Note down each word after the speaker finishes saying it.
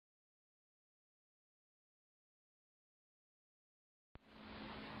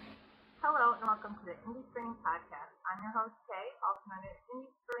Hello and welcome to the Indie String Podcast. I'm your host Kay, also known as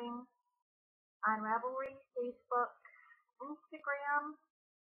Indie String on Ravelry, Facebook, Instagram,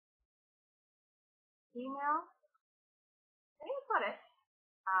 email. I think that's about it.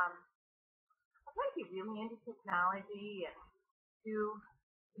 I try to be really into technology and do,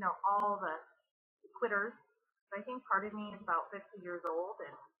 all the Twitters. But I think part of me is about 50 years old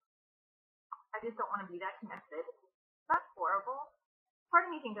and I just don't want to be that connected. That's horrible. Part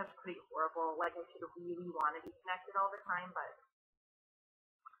of me thinks that's pretty horrible. Like I should really want to be connected all the time, but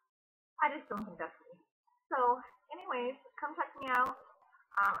I just don't think that's me. So, anyways, come check me out.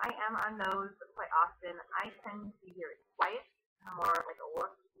 I am on those quite often. I tend to be very quiet. I'm more like a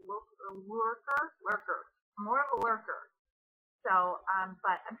lurker, more of a lurker. So,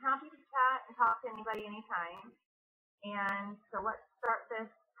 but I'm happy to chat and talk to anybody anytime. And so let's start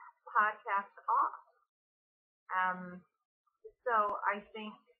this podcast off. So I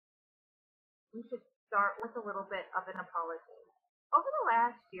think we should start with a little bit of an apology. Over the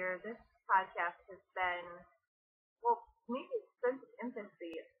last year, this podcast has been, well, maybe since its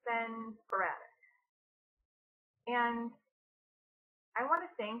infancy, it's been sporadic. And I want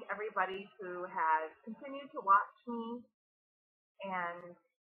to thank everybody who has continued to watch me and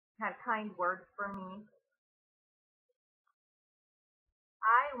had kind words for me.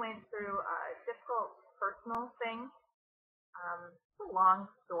 I went through a difficult personal thing. It's a long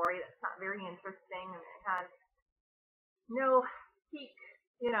story that's not very interesting, and it has no peak.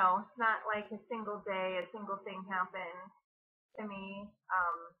 It's not like a single day, a single thing happened to me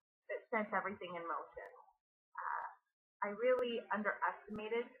that sent everything in motion. I really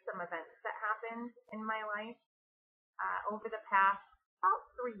underestimated some events that happened in my life over the past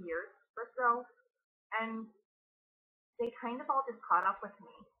about 3 years or so, and they kind of all just caught up with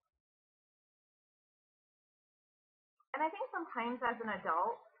me. And I think sometimes as an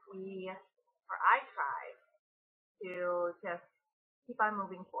adult, I try to just keep on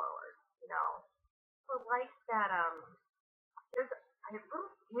moving forward. So like that, there's a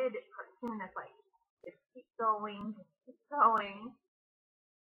little kid cartoon that's like, just keep going,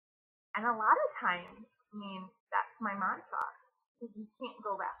 And a lot of times, that's my mantra, because you can't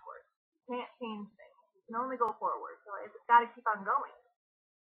go backwards. You can't change things. You can only go forward. So I just got to keep on going.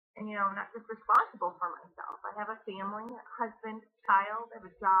 And, I'm not just responsible for myself. I have a family, a husband, a child, I have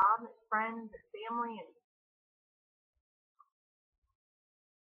a job, friends, a family, and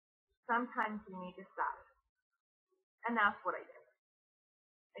sometimes you need to stop. And that's what I did.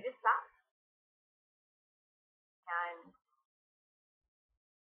 I just stopped. And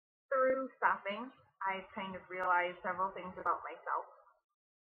through stopping, I kind of realized several things about myself.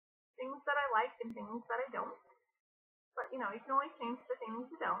 Things that I like and things that I don't. But, you can always change the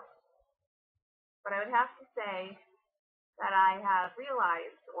things you don't. But I would have to say that I have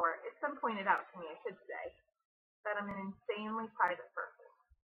realized, or it's been pointed out to me, I should say, that I'm an insanely private person.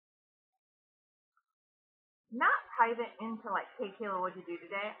 Not private into like, hey Kayla, what'd you do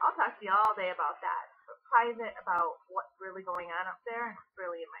today? I'll talk to you all day about that. But private about what's really going on up there and what's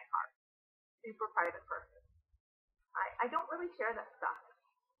really in my heart. Super private person. I don't really share that stuff.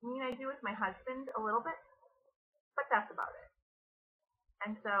 I do with my husband a little bit, but that's about it.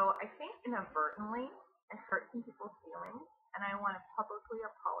 And so I think inadvertently I hurt some people's feelings, and I want to publicly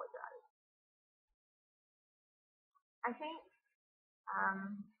apologize. I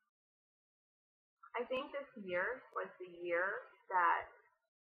think this year was the year that,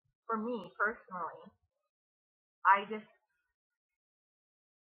 for me personally,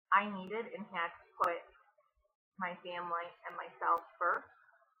 I needed and had to put my family and myself first.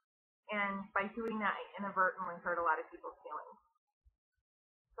 And by doing that, I inadvertently hurt a lot of people's feelings.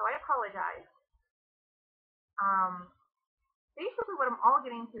 So I apologize. Basically what I'm all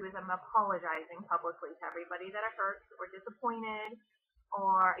getting to is I'm apologizing publicly to everybody that I hurt or disappointed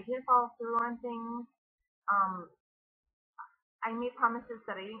or I didn't follow through on things. I made promises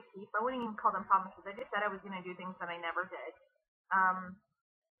that I didn't keep. I wouldn't even call them promises. I just said I was going to do things that I never did.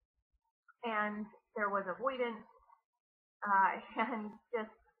 And there was avoidance and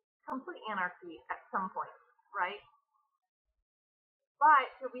just complete anarchy at some point, right? But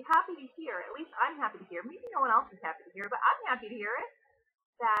you'll be happy to hear, at least I'm happy to hear, maybe no one else is happy to hear, but I'm happy to hear it,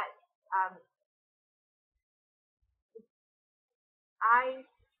 that I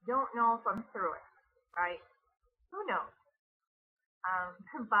don't know if I'm through it, right? Who knows?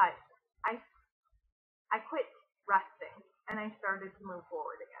 But I quit resting, and I started to move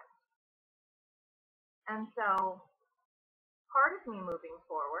forward again. And so part of me moving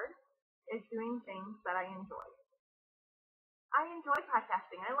forward is doing things that I enjoy. I enjoy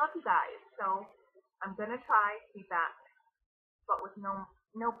podcasting. I love you guys. So I'm going to try to be back, but with no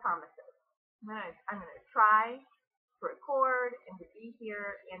promises. I'm gonna try to record and to be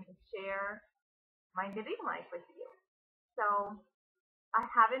here and to share my knitting life with you. So I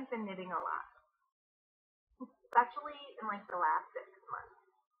haven't been knitting a lot, especially in like the last 6 months.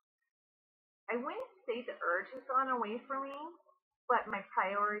 I wouldn't say the urge has gone away from me, but my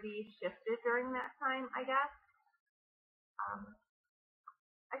priorities shifted during that time, I guess. Um,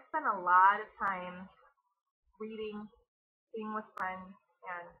 I spent a lot of time reading, being with friends,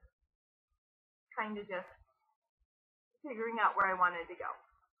 and trying to just figuring out where I wanted to go.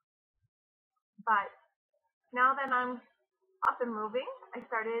 But now that I'm up and moving, I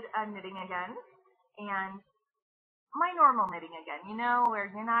started knitting again, and my normal knitting again, where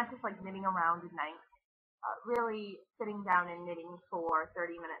you're not just like knitting around at night, really sitting down and knitting for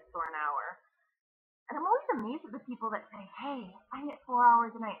 30 minutes or an hour. And I'm always amazed at the people that say, hey, I knit 4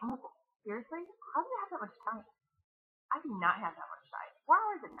 hours a night. I'm like, seriously? How do you have that much time? I do not have that much time. 4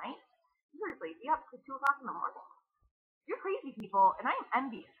 hours a night? Seriously, be up to 2 o'clock in the morning. You're crazy people, and I'm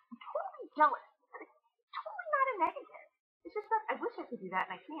envious. I'm totally jealous. And it's totally not a negative. It's just that I wish I could do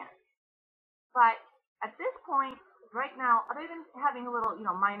that, and I can't. But at this point, right now, other than having a little,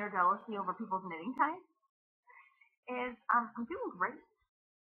 minor jealousy over people's knitting time, is I'm doing great.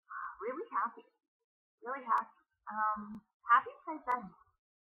 Really happy. Really happy. Happy as I've been.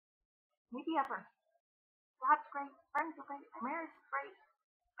 Maybe ever. Job's great. Friends are great. My marriage is great.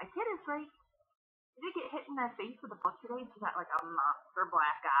 My kid is great. Did you get hit in the face with a book today? She got like a monster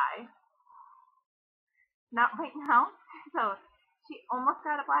black eye. Not right now. So she almost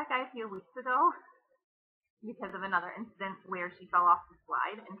got a black eye a few weeks ago because of another incident where she fell off the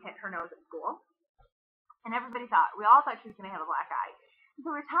slide and hit her nose at school. And we all thought she was going to have a black eye. And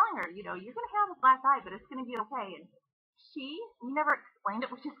so we were telling her, you're going to have a black eye, but it's going to be okay. And we never explained it.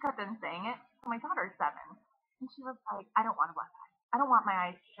 We just got done saying it. So my daughter is 7. And she was like, I don't want a black eye. I don't want my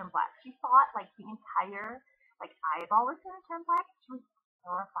eyes to turn black. She thought like the entire eyeball was going to turn black. She was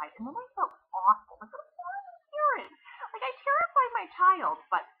horrified. And then I felt awful. Like, what was I hearing? Like, I terrified my child.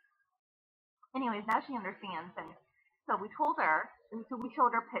 But anyways, now she understands. And so we showed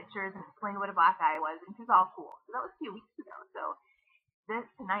her pictures and explained what a black eye was. And she was all cool. So that was a few weeks ago. So this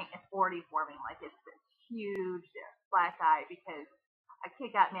tonight is already forming. Like, it's this huge black eye because a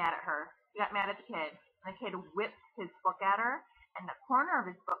kid got mad at her. He got mad at the kid. And the kid whipped his book at her. And the corner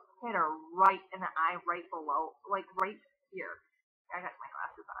of his book hit her right in the eye, right below, like right here. I got my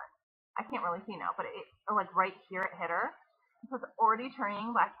glasses on. I can't really see now, but it like right here it hit her. It was already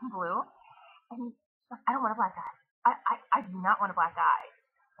turning black and blue. And she's like, I don't want a black eye. I do not want a black eye.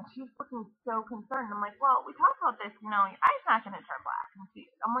 And she's looking so concerned. I'm like, well, we talked about this, your eye's not going to turn black. And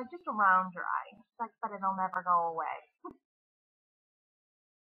I'm like, just around your eye. She's like, but it'll never go away.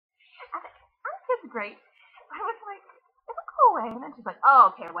 I think, it's great. I was like, it'll go away. And then she's like,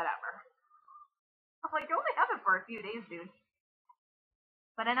 oh, okay, whatever. I was like, you only have it for a few days, dude.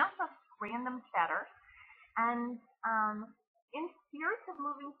 But enough of random chatter. And in spirits of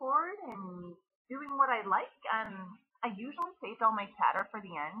moving forward and doing what I like, I usually save all my chatter for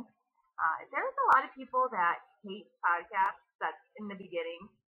the end. There's a lot of people that hate podcasts that's in the beginning.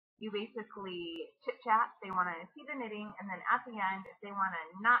 You basically chit chat. They want to see the knitting, and then at the end, if they want to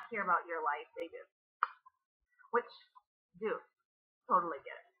not hear about your life, they do. Which, do. Totally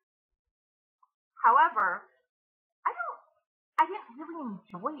get it. However, I didn't really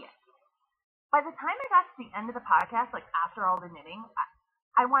enjoy it. By the time I got to the end of the podcast, like after all the knitting,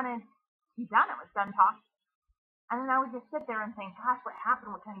 I wanted to be done. It was done talking. And then I would just sit there and think, gosh, what happened?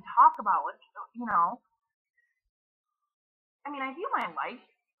 What can I talk about? I mean, I view my life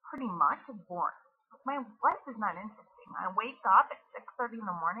pretty much as boring. My life is not interesting. I wake up at 6:30 in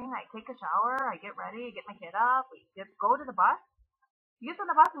the morning. I take a shower. I get ready. I get my kid up. We go to the bus. He gets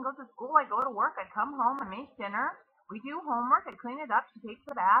on the bus and goes to school. I go to work. I come home. I make dinner. We do homework. I clean it up. She takes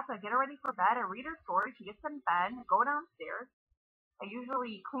a bath. I get her ready for bed. I read her story. She gets in bed. I go downstairs. I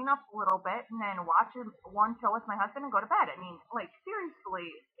usually clean up a little bit and then watch one show with my husband and go to bed. I mean, like,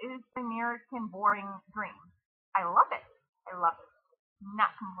 seriously, it is the American boring dream. I love it. I love it.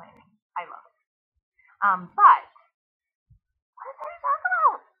 Not complaining. I love it. But what is there to talk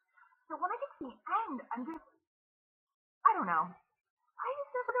about? So when I get to the end, I don't know. I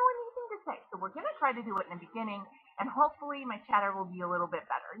just never know anything to say. So we're going to try to do it in the beginning, and hopefully my chatter will be a little bit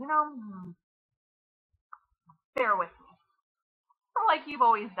better. Bear with me. Like you've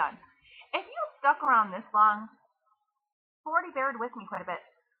always done. If you've stuck around this long, you've already bared with me quite a bit.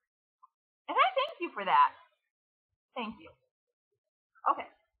 And I thank you for that. Thank you. Okay.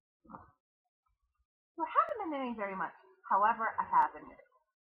 So I haven't been knitting very much. However, I have been knitting.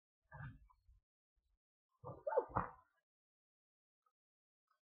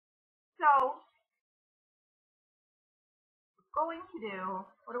 So, So, we're going to do,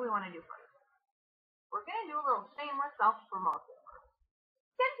 what do we want to do first? We're going to do a little shameless self-promotion.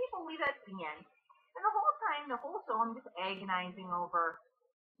 Can people leave that to the end? And the whole time, the whole show, I'm just agonizing over,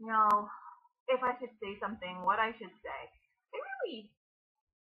 you know, if I should say something, what I should say. I really,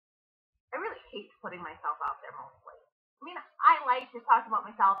 I really hate putting myself out there mostly. I mean, I like to talk about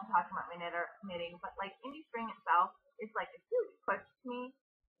myself and talk about my knitting, but like indie string itself is like a huge push to me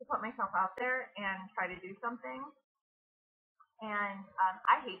to put myself out there and try to do something. And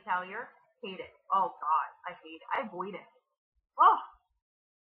I hate failure. Hate it. Oh God, I hate it. I avoid it. Oh,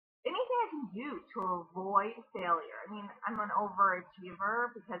 anything I can do to avoid failure. I mean, I'm an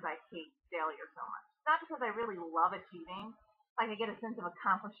overachiever because I hate failure so much. Not because I really love achieving. Like I get a sense of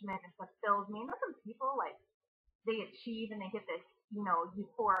accomplishment and fulfills me. You know, some people like they achieve and they get this,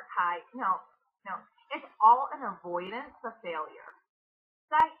 euphoric high. No, no, it's all an avoidance of failure.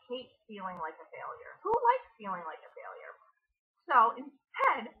 I hate feeling like a failure. Who likes feeling like a failure? So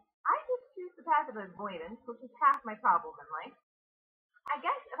instead, I just choose the path of avoidance, which is half my problem in life. I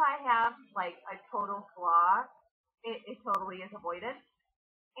guess if I have like a total flaw, it totally is avoided,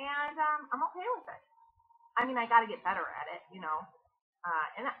 and I'm okay with it. I mean, I got to get better at it, and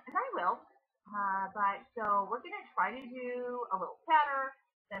I will. But so we're gonna try to do a little chatter,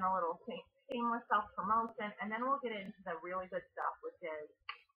 then a little shameless self promotion, and then we'll get into the really good stuff, which is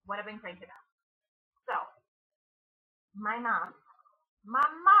what I've been cranking out. So my mom,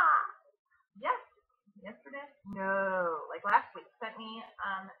 yes, yesterday, no, like last week, sent me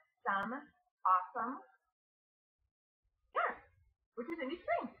some awesome yarn, which is indie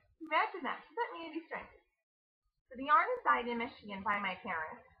string. Imagine that. She sent me indie string. So the yarn is dyed in Michigan by my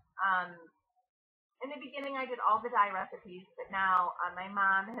parents. In the beginning, I did all the dye recipes, but now my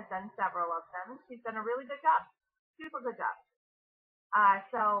mom has done several of them. She's done a really good job, super good job.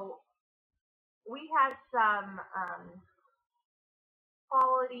 So we had some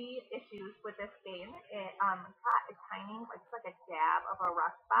quality issues with this stain. It got a tiny, like a dab of a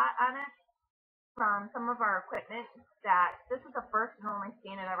rust spot on it from some of our equipment. That this is the first and only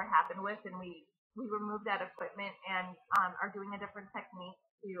stain it ever happened with, and we removed that equipment and are doing a different technique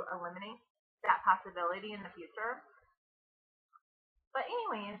to eliminate that possibility in the future. But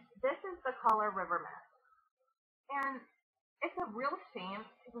anyways, this is the color River Mist, and it's a real shame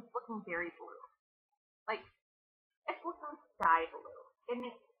because it's looking very blue. Like it's looking sky blue, and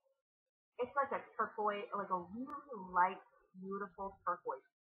it's like a turquoise, like a really light, beautiful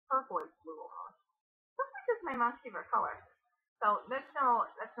turquoise blue almost. Looks like it's my mom's favorite color. So that's no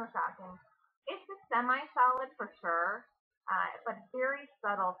shocking. It's a semi-solid for sure, but very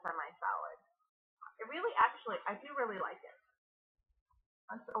subtle semi-solid. It really, actually, I do really like it.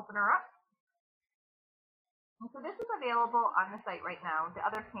 Let's open her up. And so this is available on the site right now. The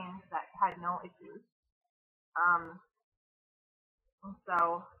other skeins that had no issues. And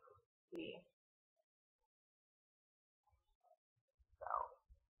so, let's see. So,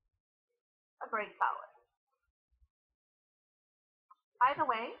 a great solid. By the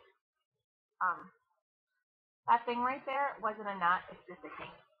way, um, that thing right there wasn't a knot, it's just a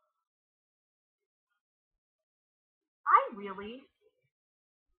kink. I really,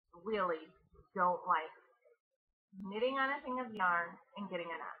 really don't like knitting on a thing of yarn and getting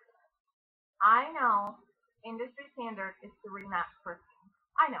a knot. I know industry standard is 3 knots per skein.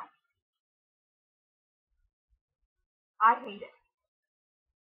 I know. I hate it.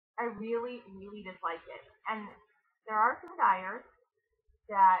 I really, really dislike it. And there are some dyers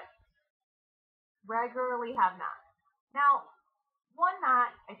that regularly have knots. Now, 1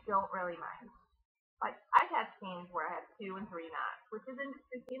 knot I don't really mind. Like I've had skeins where I have 2 and 3 knots, which is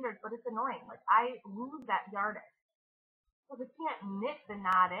industry standard, but it's annoying. Like I lose that yardage because I can't knit the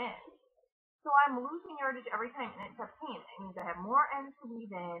knot in. So I'm losing yardage every time, and it's a pain. It means I have more ends to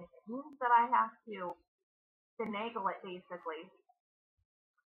weave in. It means that I have to finagle it basically.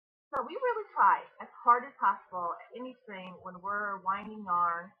 So we really try as hard as possible at any string when we're winding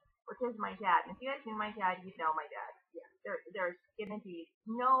yarn, which is my dad. And if you guys knew my dad, you'd know my dad. Yeah, there's gonna be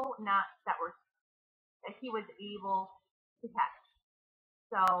no knots that he was able to catch.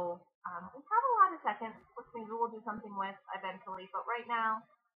 So we have a lot of seconds, which maybe we'll do something with eventually. But right now,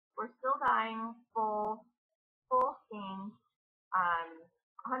 we're still dyeing full skeins,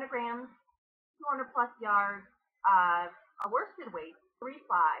 100 grams, 200 plus yards, a worsted weight, 3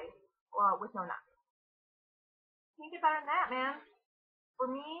 ply, with no knots. Can't get better than that, man. For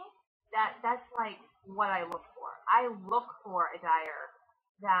me, that's like what I look for. I look for a dyer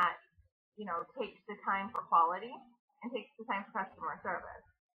that takes the time for quality and takes the time for customer service.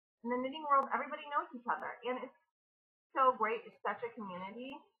 In the knitting world, everybody knows each other, and it's so great. It's such a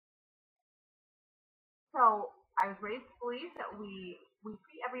community. So I was raised to believe that we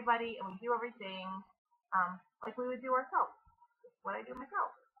treat everybody and we do everything like we would do ourselves. This is what I do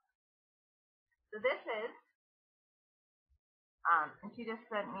myself. So this is, and she just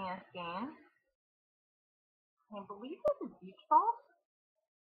sent me a skein. I believe this is beach ball.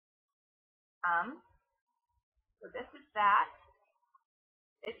 So this is that.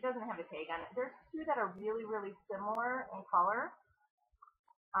 It doesn't have a tag on it. There's two that are really, really similar in color.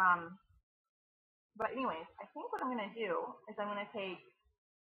 But anyways, I think what I'm going to do is I'm going to take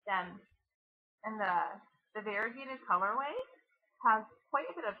them, and the variegated colorway has quite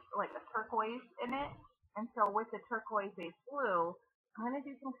a bit of like a turquoise in it. And so with the turquoise based blue, I'm going to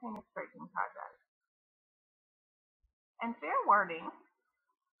do some kind of striking project. And fair warning,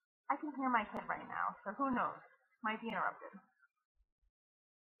 I can hear my kid right now, so who knows? Might be interrupted.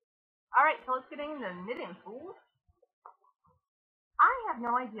 Alright, so let's get into knitting, fools. I have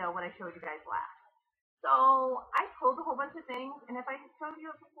no idea what I showed you guys last. So I pulled a whole bunch of things, and if I showed you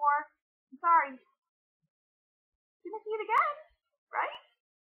it before, I'm sorry. Gonna see it again, right?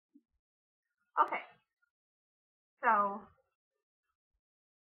 Okay. So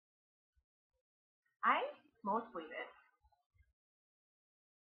I mostly knit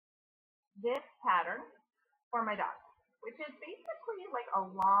this pattern for my dog, which is basically like a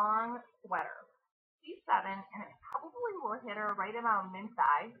long sweater. She's 7, and it probably will hit her right about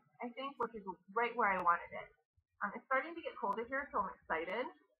mid-thigh, I think, which is right where I wanted it. It's starting to get colder here, so I'm excited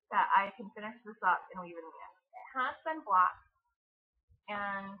that I can finish this up and weave it in. It has been blocked,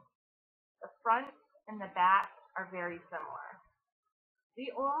 and the front and the back are very similar.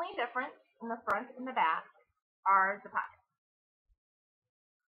 The only difference in the front and the back are the pockets.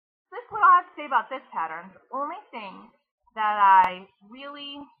 This is what I have to say about this pattern. The only thing that I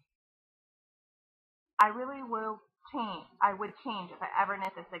would change if I ever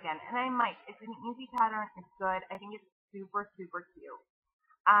knit this again, and I might. It's an easy pattern. It's good. I think it's super, super cute.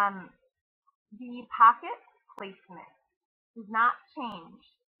 The pocket placement does not change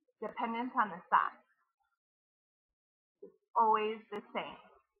dependent on the size. It's always the same.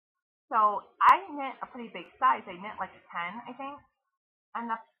 So I knit a pretty big size. I knit like a 10, I think, and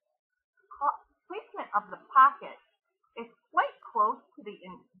the placement of the pocket is quite close to the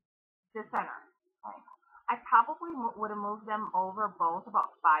center. Okay. I probably would have moved them over both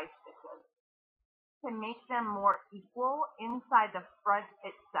about 5 stitches to make them more equal inside the front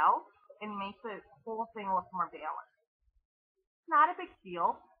itself and make the whole thing look more balanced. It's not a big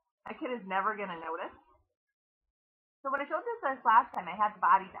deal. My kid is never going to notice. So when I showed this last time, I had the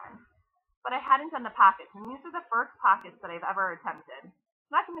body done, but I hadn't done the pockets, and these are the first pockets that I've ever attempted.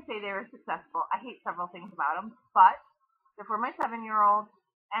 I'm not going to say they were successful. I hate several things about them, but they're for my 7-year-old,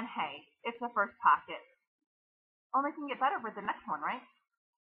 and hey, it's the first pocket. Only can get better for the next one, right?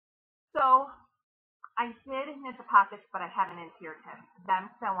 So I did knit the pockets, but I haven't adhered them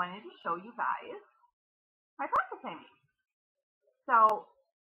because I wanted to show you guys my pockets I made. So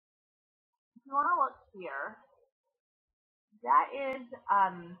if you want to look here, that is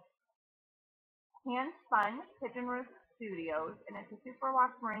hand spun Pigeon Roost Studios, and it's a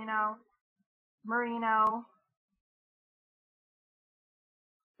superwash merino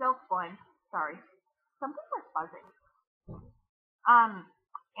silk blend. Sorry, something was buzzing.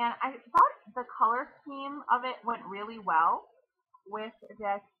 And I thought the color scheme of it went really well with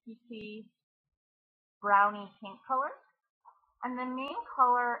this peachy brownie pink color. And the main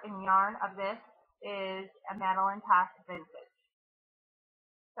color and yarn of this is a Madeline Tosh Vintage.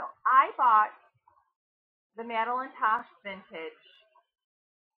 So I bought the Madeline Tosh Vintage,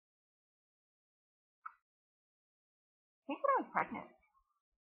 I think when I was pregnant,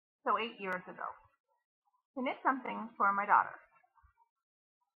 so 8 years ago, to knit something for my daughter.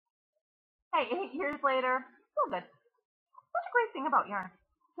 Hey, 8 years later, still good. Such a great thing about yarn.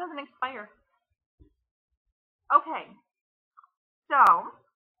 It doesn't expire. Okay, so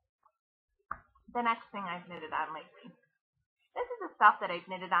the next thing I've knitted on lately. This is the stuff that I've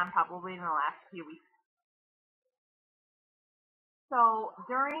knitted on probably in the last few weeks. So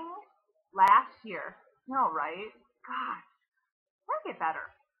during last year, no, right? Gosh, it'll get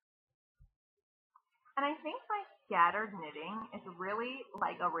better. And I think my scattered knitting is really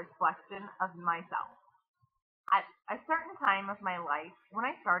like a reflection of myself. At a certain time of my life, when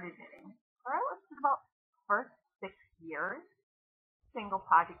I started knitting, or I was about first 6 years, single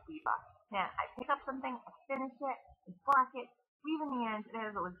project diva. Man, I pick up something, I finish it, I block it, weave in the end, and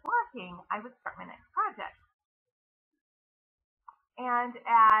as it was blocking, I would start my next project. And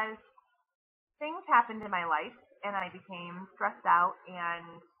as things happened in my life, and I became stressed out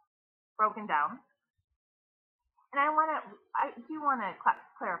and broken down, and I do want to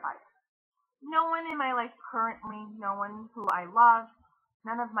clarify. no one in my life currently, no one who I love,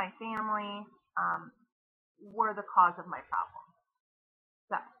 none of my family were the cause of my problem.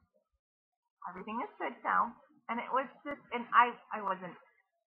 So everything is good now. And it was just, and I wasn't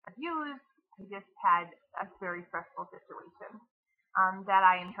abused. I just had a very stressful situation that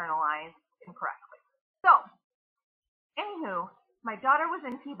I internalized incorrectly. So, anywho, my daughter was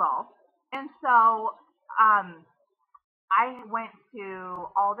in T-ball, and so um, I went to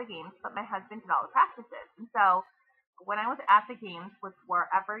all the games, but my husband did all the practices. And so when I was at the games, which were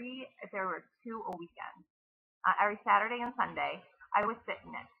there were two a weekend, every Saturday and Sunday, I was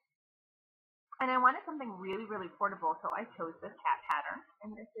sitting in. And I wanted something really, really portable, so I chose this hat pattern,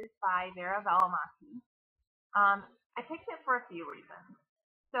 and this is by Vera Valimaki. I picked it for a few reasons.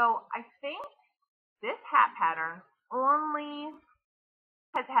 So I think this hat pattern only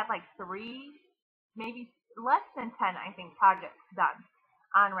has had like 3, maybe less than 10, I think, projects done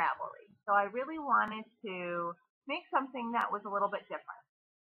on Ravelry. So I really wanted to make something that was a little bit different.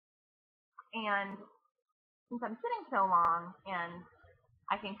 And since I'm sitting so long and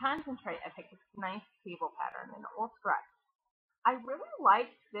I can concentrate, I picked this nice table pattern and it will stretch. I really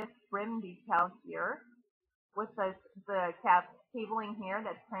like this brim detail here with the cabling here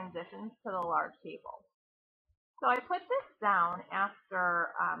that transitions to the large cable. So I put this down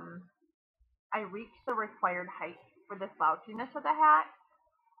after I reached the required height for the slouchiness of the hat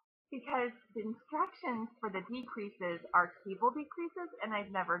because the instructions for the decreases are cable decreases and I've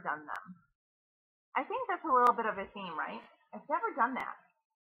never done them. I think that's a little bit of a theme, right? I've never done that.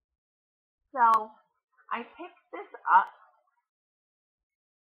 So I picked this up,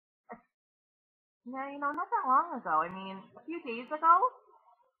 not that long ago. I mean, a few days ago.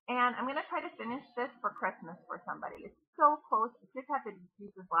 And I'm going to try to finish this for Christmas for somebody. It's so close. I just have the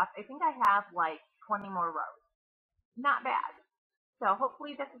pieces left. I think I have like 20 more rows. Not bad. So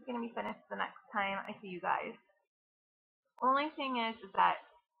hopefully this is going to be finished the next time I see you guys. Only thing is that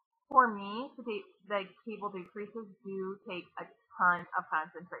for me, the cable decreases do take a ton of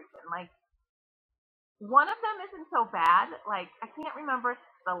concentration. Like, one of them isn't so bad. Like, I can't remember if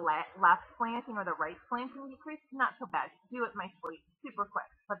the left slanting or the right slanting decrease. Not so bad. Do it in my sleep. Super quick.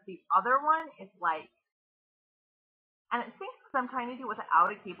 But the other one is like, and it thinks I'm trying to do it without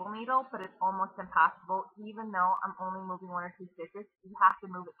a cable needle, but it's almost impossible. Even though I'm only moving 1 or 2 stitches, you have to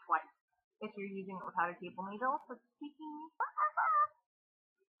move it twice if you're using it without a cable needle. So it's taking me forever.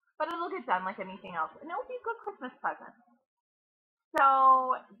 But it'll get done like anything else. And it'll be a good Christmas present.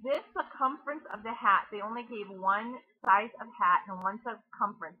 So this circumference of the hat, they only gave one size of hat and one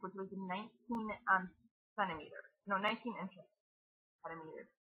circumference, which was 19 centimeters. No, 19 inches. Centimeters.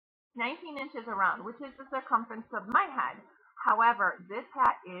 19 inches around, which is the circumference of my head. However, this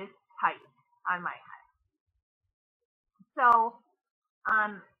hat is tight on my head. So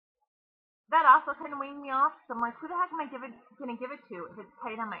that also kind of weaned me off. So I'm like, who the heck am I going to give it to if it's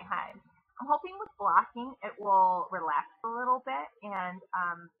tight on my head? I'm hoping with blocking it will relax a little bit and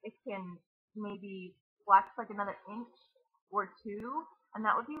it can maybe flex like another inch or 2, and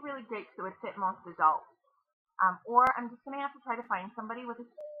that would be really great because it would fit most adults. Or I'm just going to have to try to find somebody with a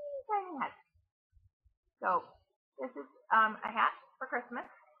teeny tiny head. So this is a hat for Christmas,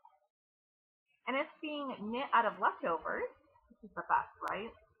 and it's being knit out of leftovers. This is the best,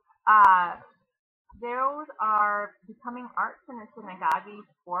 right? Those are Becoming Arts in a Shinigami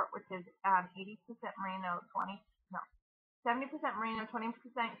Sport, which is 80% merino, 70% merino, 20%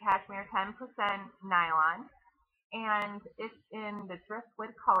 cashmere, 10% nylon, and it's in the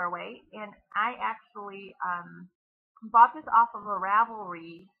driftwood colorway. And I actually bought this off of a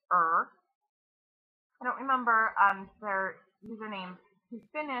Ravelry. I don't remember their username to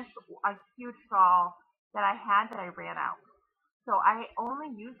finish a huge shawl that I had that I ran out. So I only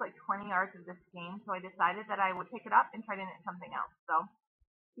used like 20 yards of this skein, so I decided that I would pick it up and try to knit something else. So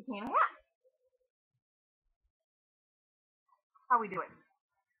it became a hat. How are we doing?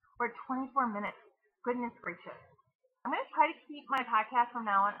 We're at 24 minutes. Goodness gracious. I'm going to try to keep my podcast from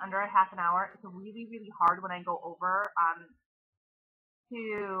now on under a half an hour. It's really, really hard when I go over to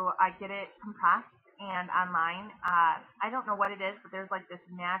get it compressed and online. I don't know what it is, but there's like this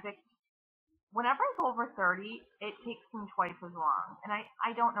magic. Whenever I go over 30, it takes me twice as long, and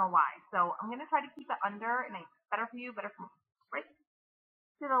I don't know why. So I'm going to try to keep it under, and it's better for you, better for me. Right?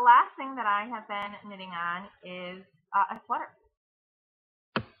 So the last thing that I have been knitting on is a sweater.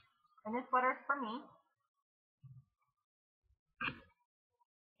 And this sweater is for me.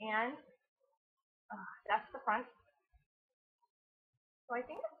 And that's the front. So I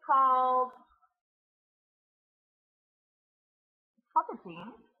think it's called the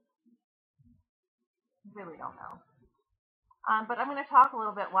jean. Really don't know. But I'm going to talk a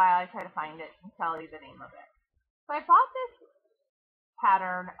little bit while I try to find it and tell you the name of it. So I bought this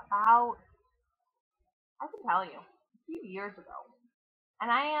pattern about, I can tell you, a few years ago. And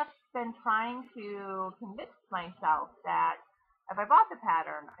I have been trying to convince myself that if I bought the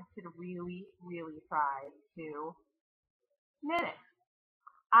pattern, I should really, really try to knit it.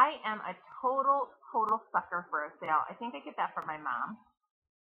 I am a total sucker for a sale. I think I get that from my mom.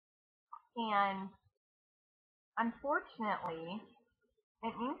 And unfortunately,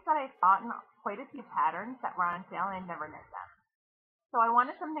 it means that I've bought quite a few patterns that were on sale and I've never knit them. So I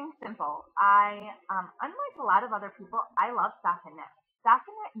wanted something simple. Unlike a lot of other people, I love stockinette.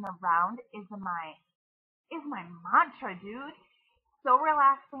 Stockinette in the round is my mantra, dude. So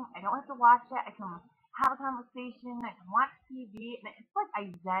relaxing. I don't have to watch it. I can have a conversation. I can watch TV, and it's like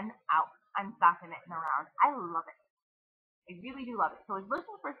I zen out. I'm stockinette in the round. I love it. I really do love it. So I was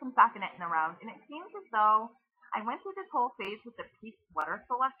looking for some stockinette in the round, and it seems as though I went through this whole phase with the peak sweater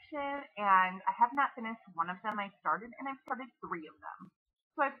selection, and I have not finished one of them I started, and I've started 3 of them.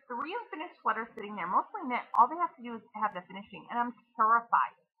 So I have 3 unfinished sweaters sitting there, mostly knit. All they have to do is have the finishing, and I'm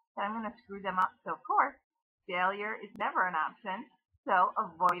terrified that I'm going to screw them up. So of course, failure is never an option. So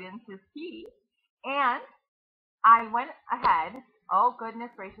avoidance is key. And I went ahead. Oh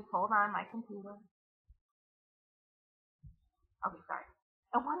goodness gracious, hold on, my computer. Okay, sorry.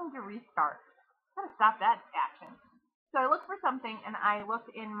 I wanted to restart. Gotta stop that action. So I looked for something and I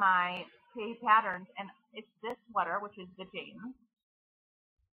looked in my K patterns and it's this sweater, which is the James.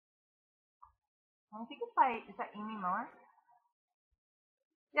 And I think it's by, is that Amy Miller?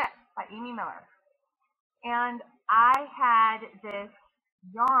 Yes, by Amy Miller. And I had this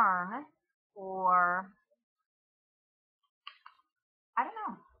yarn for, I don't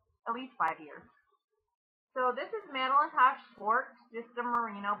know, at least 5 years. So this is Madeline Tosh Sport, just a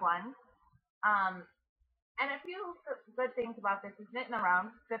merino blend. Um, and a few good things about this is knitting around.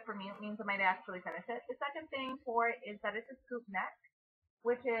 Good for me. It means I might actually finish it. The second thing for it is that it's a scoop neck,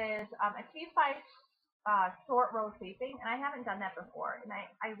 which is achieved by short row shaping, and I haven't done that before, and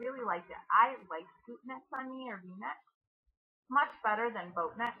I really like it. I like scoop necks on me or V-necks much better than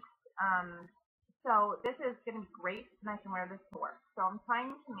boat necks. So this is going to be great, and I can wear this to work. So I'm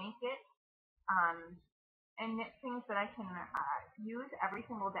trying to make it um, and knit things that I can use every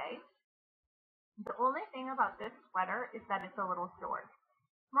single day. The only thing about this sweater is that it's a little short.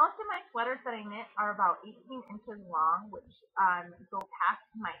 Most of my sweaters that I knit are about 18 inches long, which go past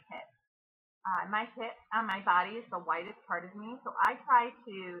my hip. My hip on my body is the widest part of me, so I try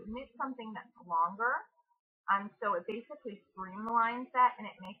to knit something that's longer. So it basically streamlines that and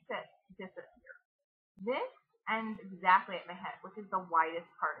it makes it disappear. This ends exactly at my hip, which is the widest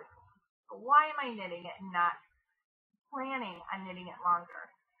part of me. So why am I knitting it and not planning on knitting it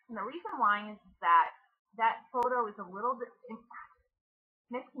longer? And the reason why is that photo is a little bit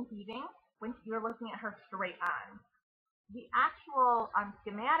misconceiving when you're looking at her straight on. The actual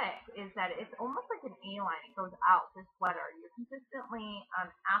schematic is that it's almost like an A-line. It goes out the sweater. You're consistently,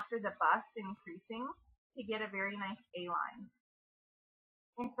 after the bust, increasing to get a very nice A-line.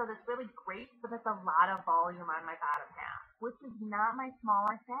 And so that's really great, but it's a lot of volume on my bottom half, which is not my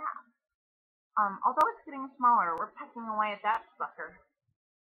smaller half. Although it's getting smaller, we're pecking away at that sucker.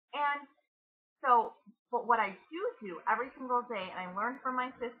 And so, but what I do every single day, and I learned from my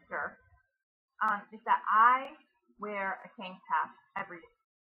sister, is that I wear a tank top every day.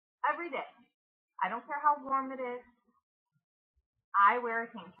 Every day. I don't care how warm it is. I wear a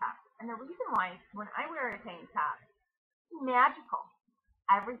tank top. And the reason why is when I wear a tank top, it's magical.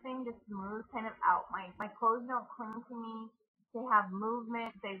 Everything just moves kind of out. My clothes don't cling to me. They have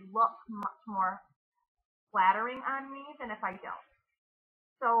movement. They look much more flattering on me than if I don't.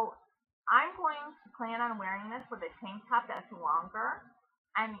 So I'm going to plan on wearing this with a tank top that's longer.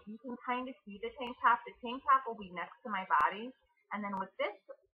 And you can kind of see the tank top. The tank top will be next to my body. And then with this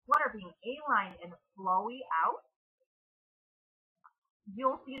sweater being A-line and flowy out,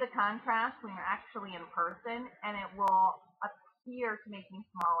 you'll see the contrast when you're actually in person, and it will appear to make me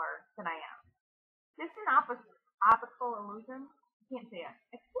smaller than I am. This is an optical illusion. I can't say it.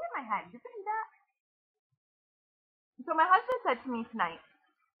 It's in my head. You can do that. So my husband said to me tonight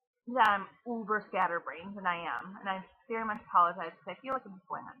that I'm uber scatterbrained, and I am. And I very much apologize because I feel like I'm just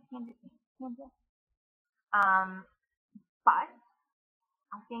going on tangent. But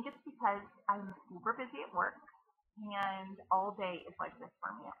I think it's because I'm super busy at work, and all day is like this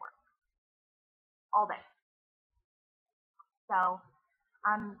for me at work. All day. So,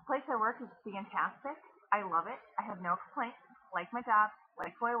 the place I work is fantastic. I love it. I have no complaints. Like my job.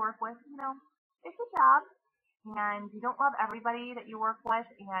 Like who I work with. You know, it's a job, and you don't love everybody that you work with,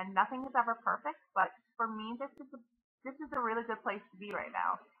 and nothing is ever perfect. But for me, this is this is a really good place to be right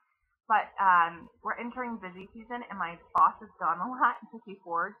now. But we're entering busy season, and my boss is gone a lot, so she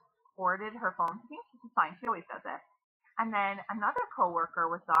forwarded her phone to me, which is fine. She always does it. And then another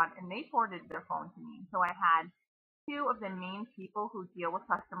coworker was gone, and they forwarded their phone to me. So I had two of the main people who deal with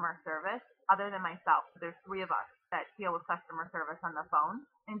customer service, other than myself. So there's three of us that deal with customer service on the phone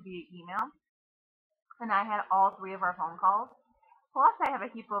and via email. And I had all three of our phone calls. Plus, I have a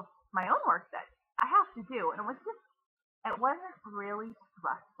heap of my own work that I have to do, and it wasn't really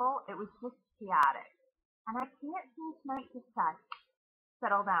stressful. It was just chaotic. And I can't seem tonight to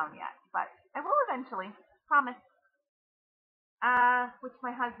settle down yet, but I will eventually. Promise. Which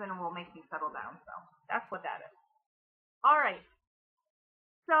my husband will make me settle down, so that's what that is. Alright,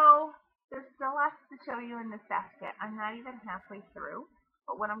 so there's still lots to show you in this basket. I'm not even halfway through,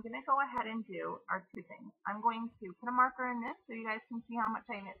 but what I'm going to go ahead and do are two things. I'm going to put a marker in this so you guys can see how much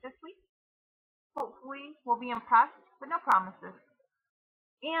I knit this week. Hopefully, we'll be impressed, but no promises.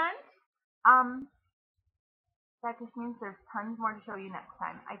 And, that just means there's tons more to show you next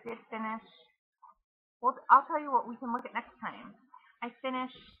time. I did finish, well, I'll tell you what we can look at next time. I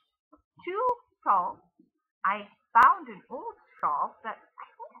finished two shawls. I found an old shawl that I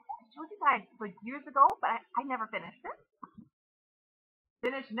think I showed you guys like years ago, but I never finished it.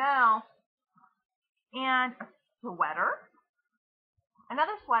 Finished now. And a sweater.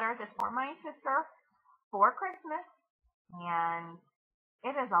 Another sweater that's for my sister for Christmas. And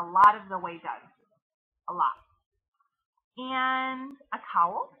it is a lot of the way done. A lot. And a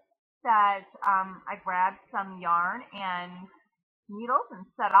cowl that I grabbed some yarn and needles and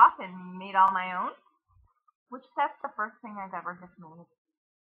set off and made all my own. Which that's the first thing I've ever just made.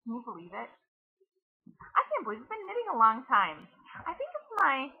 Can you believe it? I can't believe it's been knitting a long time. I think it's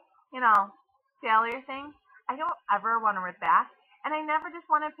my, failure thing. I don't ever want to rip back. And I never just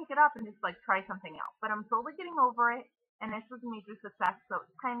want to pick it up and just like try something else. But I'm slowly getting over it. And this was a major success. So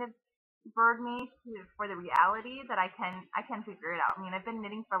it's kind of spurred me for the reality that I can figure it out. I mean, I've been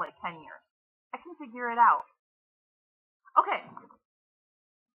knitting for like 10 years. I can figure it out. Okay.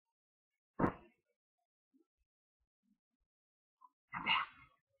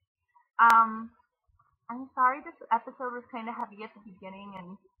 I'm sorry this episode was kind of heavy at the beginning,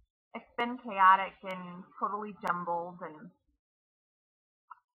 and it's been chaotic and totally jumbled, and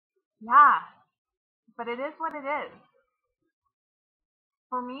yeah, but it is what it is.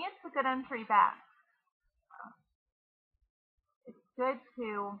 For me, it's a good entry back. It's good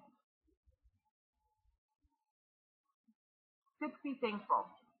to be thankful.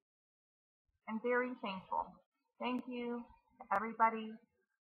 I'm very thankful. Thank you to everybody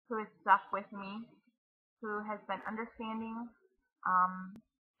who has stuck with me, who has been understanding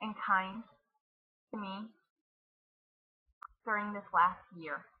and kind to me during this last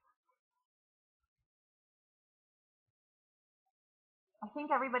year. I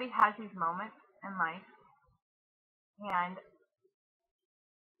think everybody has these moments in life, and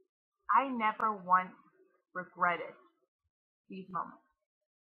I never once regretted these moments.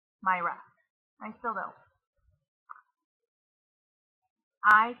 Myra, I still don't.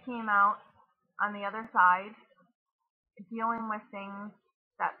 I came out on the other side dealing with things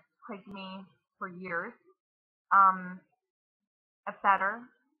that plagued me for years. A better,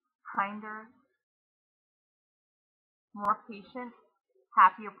 kinder, more patient,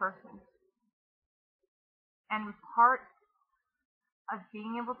 happier person. And part of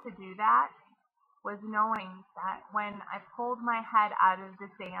being able to do that was knowing that when I pulled my head out of the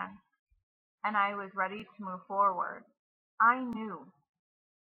sand and I was ready to move forward, I knew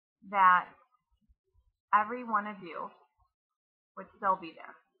that every one of you would still be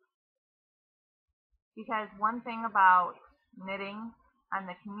there. Because one thing about knitting and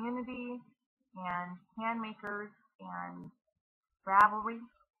the community and handmakers and Ravelry,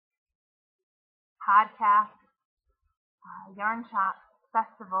 podcasts, yarn shop,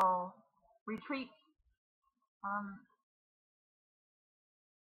 festival, retreat,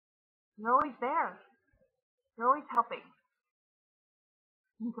 you're always there. You're always helping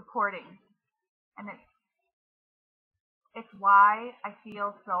and supporting. And it's why I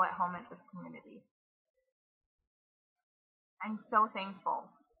feel so at home at this community. I'm so thankful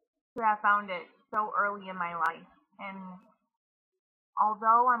to have found it so early in my life. And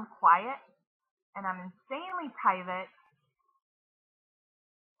although I'm quiet and I'm insanely private,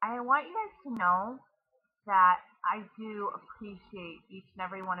 I want you guys to know that I do appreciate each and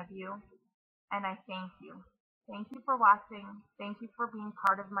every one of you. And I thank you. Thank you for watching. Thank you for being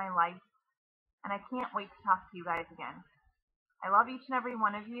part of my life. And I can't wait to talk to you guys again. I love each and every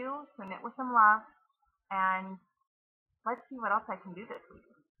one of you, so knit with some love. And let's see what else I can do this week.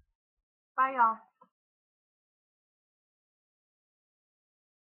 Bye, y'all.